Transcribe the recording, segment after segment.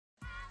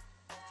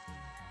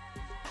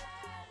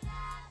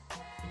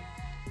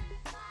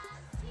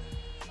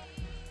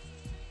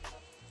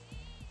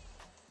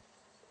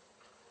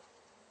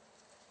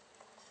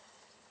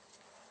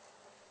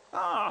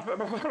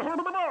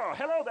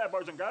Hello there,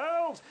 boys and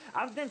girls,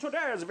 and in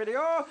today's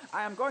video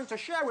I am going to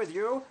share with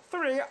you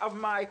 3 of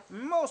my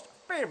most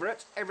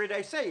favourite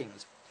everyday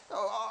sayings.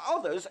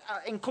 Others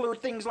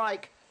include things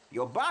like,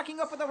 "You're barking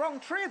up at the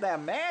wrong tree there,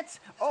 mate,"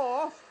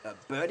 or "A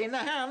bird in the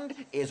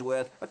hand is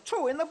worth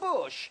 2 in the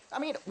bush." I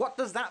mean, what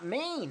does that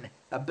mean?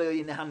 A bird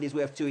in the hand is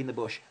worth 2 in the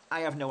bush? I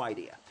have no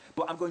idea.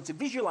 But I'm going to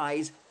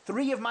visualise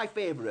 3 of my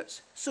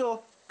favourites.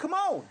 So, come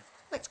on,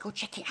 let's go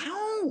check it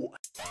out.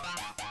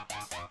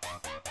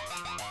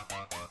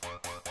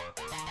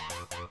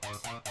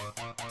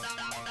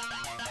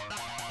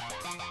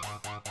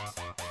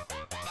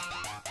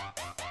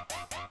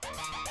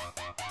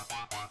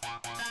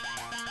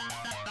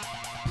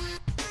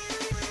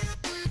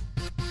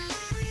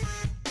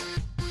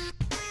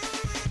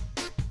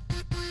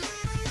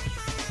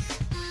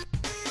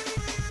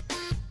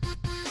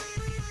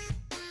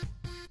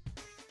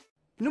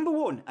 Number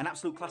 1, an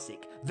absolute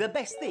classic. The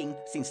best thing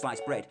since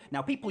sliced bread.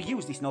 Now, people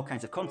use this in all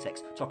kinds of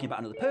contexts, talking about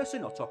another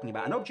person, or talking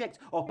about an object,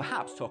 or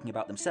perhaps talking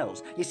about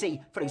themselves. You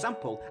see, for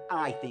example,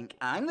 I think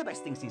I'm the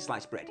best thing since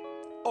sliced bread.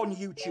 On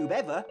YouTube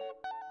ever.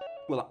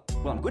 Well,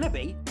 I'm gonna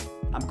be.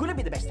 I'm gonna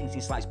be the best thing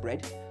since sliced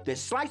bread. There's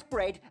sliced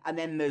bread, and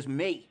then there's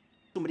me.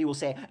 Somebody will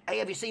say, "Hey,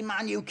 have you seen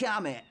my new car,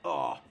 mate?"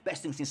 "Oh,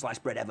 best thing since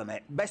sliced bread ever,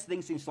 mate. Best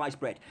thing since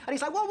sliced bread." And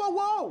it's like, whoa, whoa,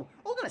 whoa.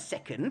 Hold on a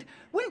second.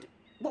 What?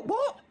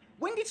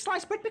 When did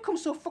sliced bread become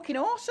so fucking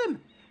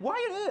awesome? Why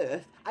on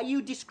earth are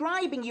you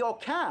describing your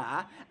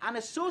car and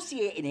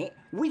associating it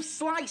with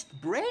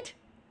sliced bread?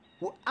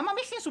 Am I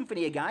missing something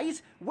here,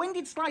 guys? When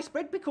did sliced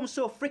bread become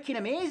so freaking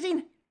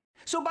amazing?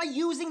 So by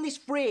using this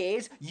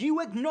phrase,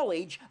 you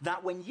acknowledge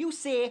that when you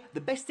say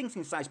the best thing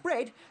since sliced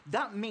bread,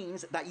 that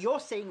means that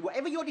you're saying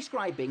whatever you're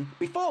describing,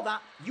 before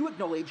that, you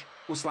acknowledge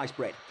was sliced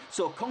bread.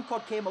 So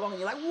Concorde came along and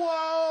you're like,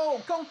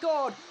 "Whoa,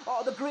 Concorde!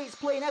 Oh, the greatest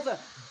plane ever!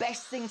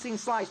 Best thing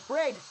since sliced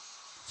bread!"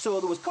 So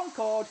there was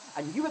Concorde,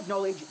 and you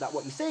acknowledge that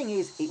what you're saying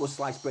is it was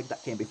sliced bread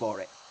that came before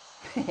it.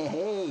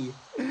 Hey,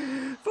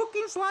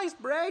 fucking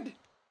sliced bread!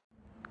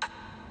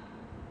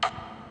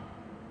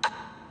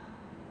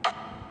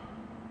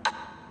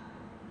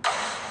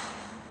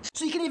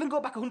 So you can even go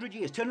back 100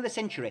 years, turn of the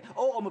century,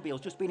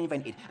 automobiles just been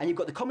invented, and you've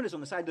got the commoners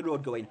on the side of the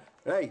road going,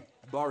 "Hey,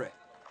 Barry,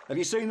 have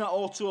you seen that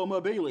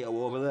automobilio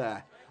over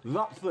there?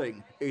 That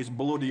thing is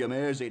bloody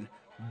amazing.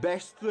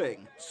 Best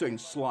thing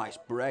since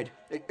sliced bread."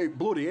 It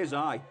bloody is,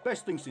 aye.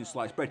 Best thing since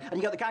sliced bread. And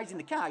you got the guys in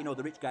the car, you know,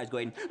 the rich guys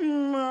going,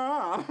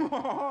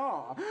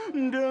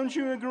 "Don't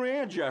you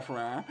agree, Jeffrey,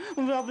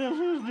 that this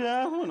is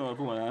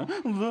definitely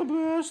the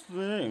best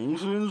thing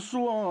since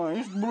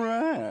sliced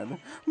bread,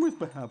 with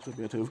perhaps a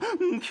bit of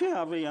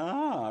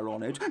caviar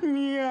on it?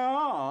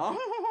 Yeah."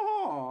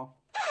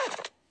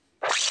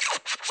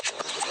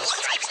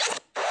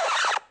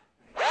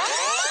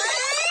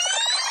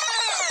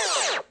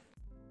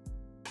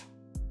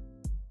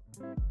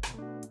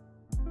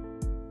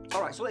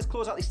 Alright, so let's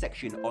close out this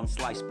section on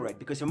sliced bread,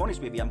 because if I'm honest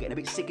with you, I'm getting a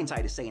bit sick and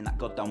tired of saying that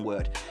goddamn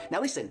word.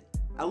 Now listen,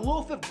 a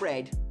loaf of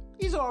bread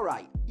is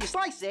alright. You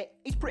slice it,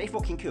 it's pretty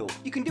fucking cool.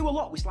 You can do a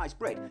lot with sliced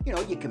bread. You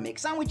know, you can make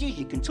sandwiches,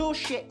 you can toast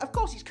shit, of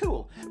course it's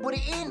cool. But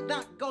it ain't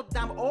that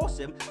goddamn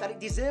awesome that it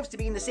deserves to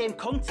be in the same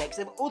context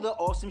of other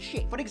awesome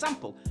shit. For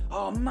example,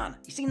 oh man,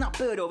 you seen that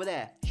bird over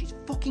there? She's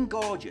fucking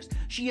gorgeous.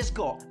 She has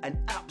got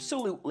an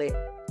absolutely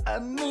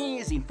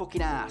amazing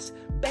fucking ass.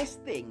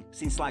 Best thing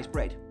since sliced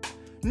bread.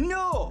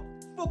 No!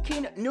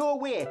 Fucking no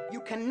way.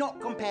 You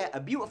cannot compare a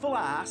beautiful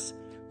ass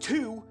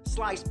to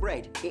sliced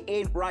bread. It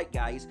ain't right,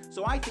 guys.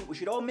 So I think we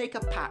should all make a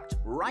pact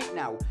right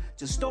now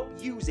to stop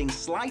using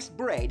sliced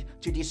bread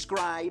to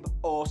describe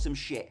awesome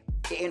shit.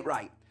 It ain't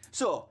right.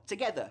 So,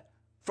 together,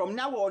 from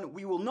now on,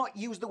 we will not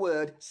use the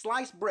word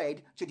sliced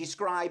bread to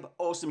describe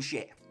awesome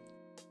shit.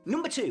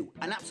 Number 2,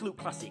 an absolute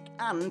classic,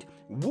 and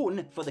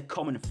one for the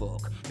common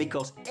folk,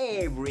 because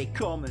every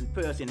common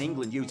person in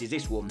England uses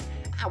this one.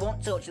 "I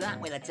won't touch that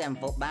with a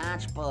 10-foot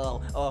barge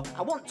pole," or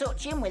 "I won't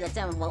touch him with a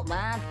 10-foot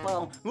barge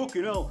pole."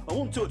 "Fucking hell, I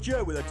won't touch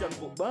you with a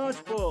 10-foot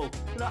barge pole."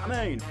 You know what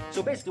I mean?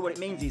 So basically what it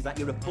means is that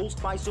you're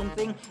repulsed by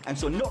something, and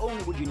so not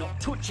only would you not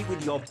touch it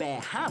with your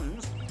bare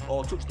hands,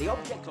 or touch the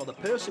object or the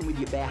person with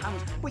your bare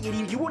hands, but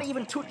you won't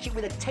even touch it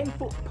with a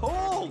 10-foot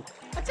pole.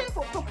 A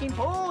 10-foot fucking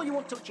pole, you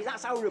won't touch it.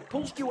 That's how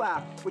repulsed you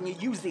are when you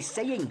use this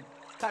saying.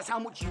 That's how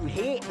much you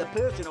hate the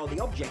person or the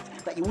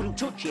object, that you wouldn't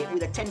touch it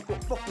with a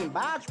 10-foot fucking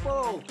barge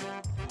pole.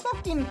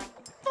 Fucking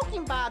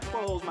barge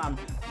poles, man.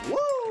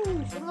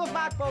 Woo! Swing those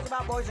barge poles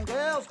about, boys and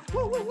girls.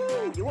 Woo, woo,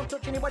 woo. You won't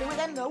touch anybody with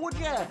them though, would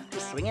you?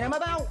 Just swinging them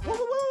about. Woo,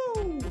 woo,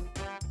 woo.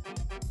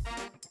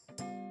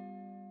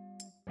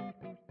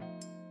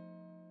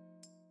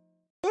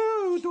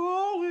 "Oh,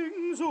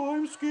 darlings,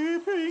 I'm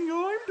skipping,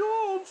 I'm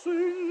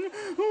dancing.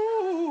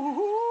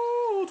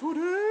 Oh,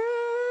 today."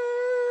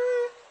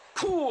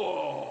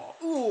 Cool.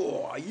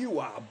 Oh, you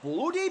are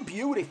bloody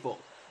beautiful.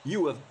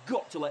 You have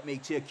got to let me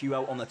take you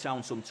out on the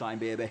town sometime,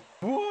 baby.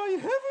 "Why,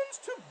 heavens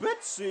to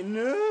Betsy,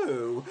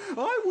 no.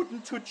 I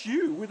wouldn't touch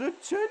you with a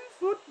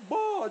 10-foot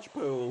barge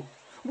pole,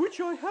 which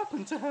I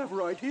happen to have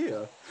right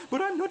here,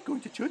 but I'm not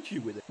going to touch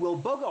you with it." Well,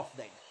 bug off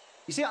then.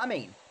 You see what I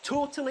mean?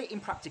 Totally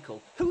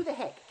impractical. Who the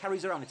heck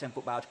carries around a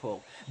 10-foot barge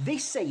pole?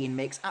 This saying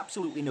makes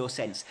absolutely no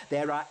sense.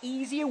 There are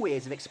easier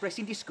ways of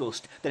expressing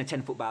disgust than a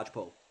 10-foot barge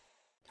pole.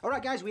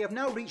 Alright guys, we have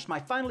now reached my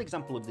final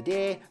example of the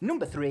day,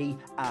 number 3,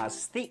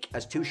 as thick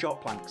as 2 short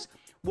planks.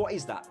 What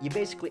is that? You're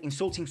basically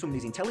insulting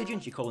somebody's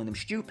intelligence, you're calling them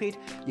stupid,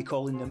 you're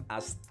calling them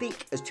as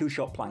thick as 2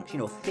 short planks.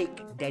 You know,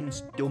 thick,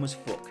 dense, dumb as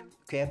fuck.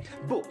 Okay?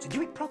 But to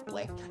do it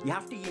properly, you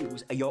have to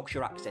use a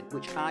Yorkshire accent,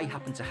 which I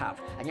happen to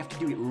have, and you have to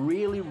do it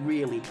really,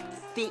 really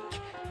thick,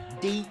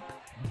 deep,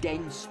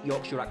 dense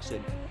Yorkshire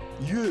accent.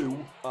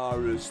 You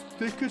are as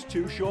thick as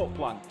 2 short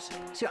planks.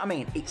 See what I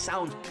mean? It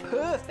sounds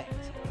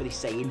perfect for this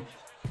saying.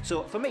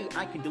 So for me,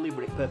 I can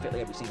deliver it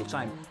perfectly every single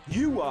time.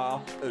 You are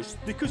as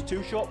thick as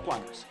 2 short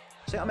planks.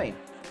 See what I mean?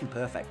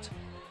 Perfect.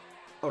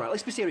 Alright,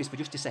 let's be serious for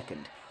just a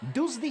second.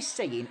 Does this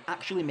saying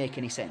actually make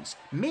any sense?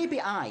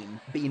 Maybe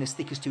I'm being as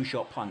thick as 2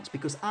 short planks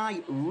because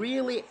I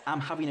really am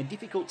having a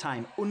difficult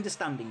time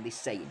understanding this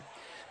saying.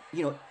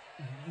 You know,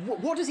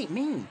 what does it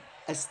mean?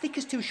 As thick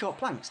as 2 short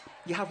planks?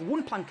 You have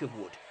 1 plank of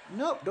wood.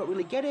 Nope, don't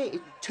really get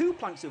it. 2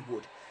 planks of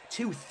wood.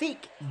 2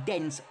 thick,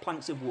 dense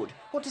planks of wood.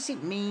 What does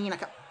it mean?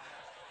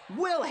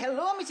 Well,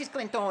 hello, Mrs.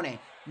 Clintone.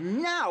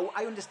 Now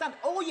I understand.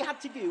 All you had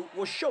to do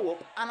was show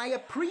up, and I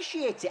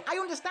appreciate it. I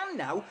understand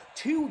now.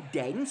 2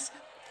 dense,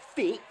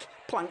 thick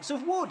planks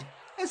of wood.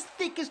 As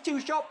thick as 2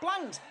 short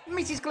planks.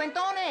 Mrs.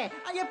 Clintone,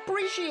 I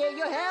appreciate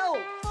your help.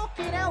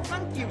 Fucking hell,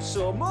 thank you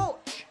so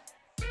much.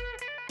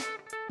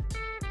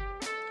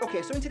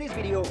 Okay, so in today's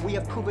video, we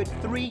have covered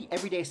 3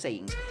 everyday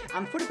sayings,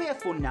 and for a bit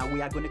of fun now, we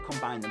are going to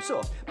combine them.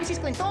 So, Mrs.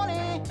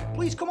 Clintone,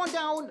 please come on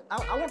down.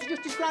 I want to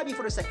just describe you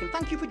for a second.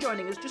 Thank you for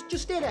joining us.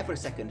 Just stay there for a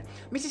second.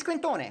 Mrs.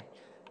 Clintone,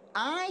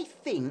 I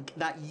think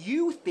that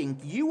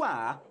you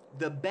are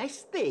the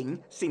best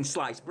thing since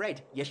sliced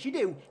bread. Yes, you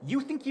do.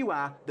 You think you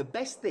are the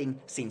best thing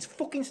since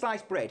fucking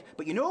sliced bread.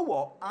 But you know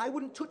what? I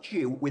wouldn't touch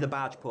you with a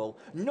barge pole.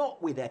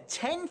 Not with a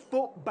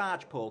 10-foot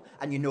barge pole.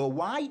 And you know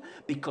why?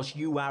 Because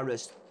you are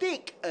as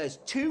thick as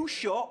 2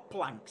 short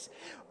planks.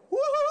 Woo!